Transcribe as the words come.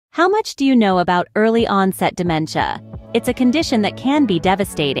How much do you know about early onset dementia? It's a condition that can be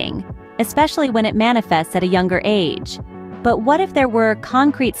devastating, especially when it manifests at a younger age. But what if there were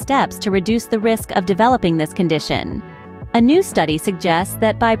concrete steps to reduce the risk of developing this condition? A new study suggests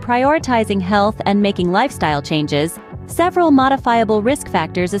that by prioritizing health and making lifestyle changes, several modifiable risk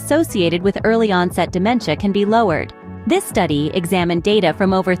factors associated with early onset dementia can be lowered. This study examined data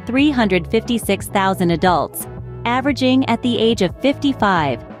from over 356,000 adults, averaging at the age of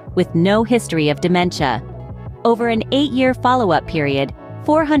 55, with no history of dementia. Over an 8-year follow-up period,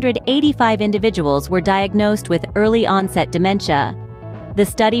 485 individuals were diagnosed with early onset dementia. The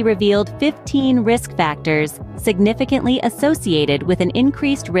study revealed 15 risk factors significantly associated with an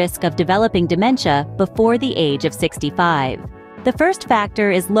increased risk of developing dementia before the age of 65. The first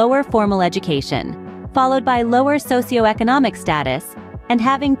factor is lower formal education, followed by lower socioeconomic status, and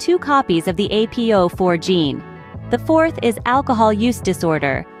having 2 copies of the APO4 gene. The fourth is alcohol use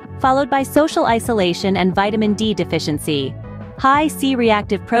disorder, followed by social isolation and vitamin D deficiency. High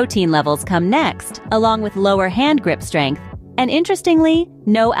C-reactive protein levels come next, along with lower hand grip strength, and interestingly,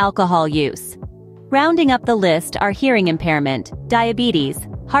 no alcohol use. Rounding up the list are hearing impairment, diabetes,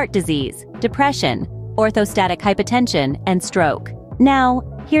 heart disease, depression, orthostatic hypotension, and stroke. Now,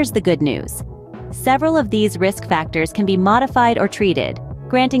 here's the good news. Several of these risk factors can be modified or treated,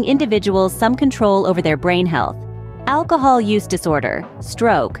 granting individuals some control over their brain health. Alcohol use disorder,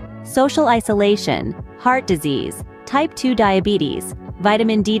 stroke, social isolation, heart disease, type 2 diabetes,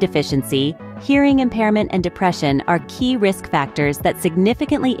 vitamin D deficiency, hearing impairment, and depression are key risk factors that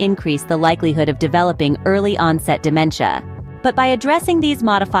significantly increase the likelihood of developing early onset dementia. But by addressing these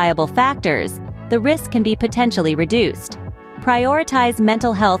modifiable factors, the risk can be potentially reduced. Prioritize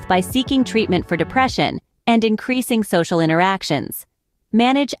mental health by seeking treatment for depression and increasing social interactions.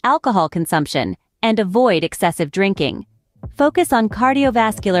 Manage alcohol consumption and avoid excessive drinking. Focus on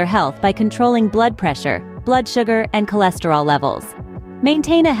cardiovascular health by controlling blood pressure, blood sugar, and cholesterol levels.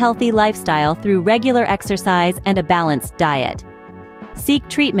 Maintain a healthy lifestyle through regular exercise and a balanced diet. Seek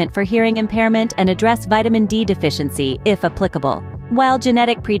treatment for hearing impairment and address vitamin D deficiency if applicable. While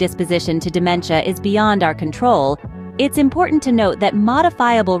genetic predisposition to dementia is beyond our control, it's important to note that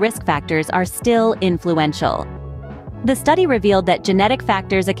modifiable risk factors are still influential. The study revealed that genetic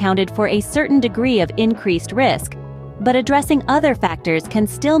factors accounted for a certain degree of increased risk, but addressing other factors can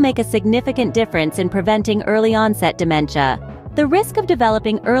still make a significant difference in preventing early onset dementia. The risk of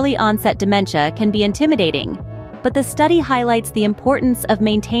developing early onset dementia can be intimidating, but the study highlights the importance of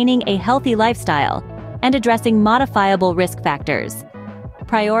maintaining a healthy lifestyle and addressing modifiable risk factors.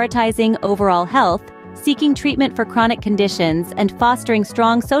 Prioritizing overall health, seeking treatment for chronic conditions, and fostering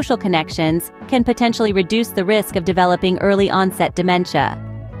strong social connections can potentially reduce the risk of developing early onset dementia.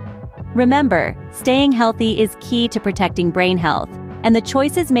 Remember, staying healthy is key to protecting brain health, and the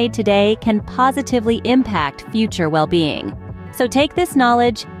choices made today can positively impact future well-being. So take this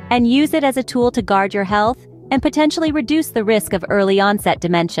knowledge and use it as a tool to guard your health and potentially reduce the risk of early onset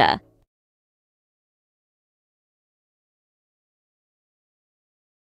dementia.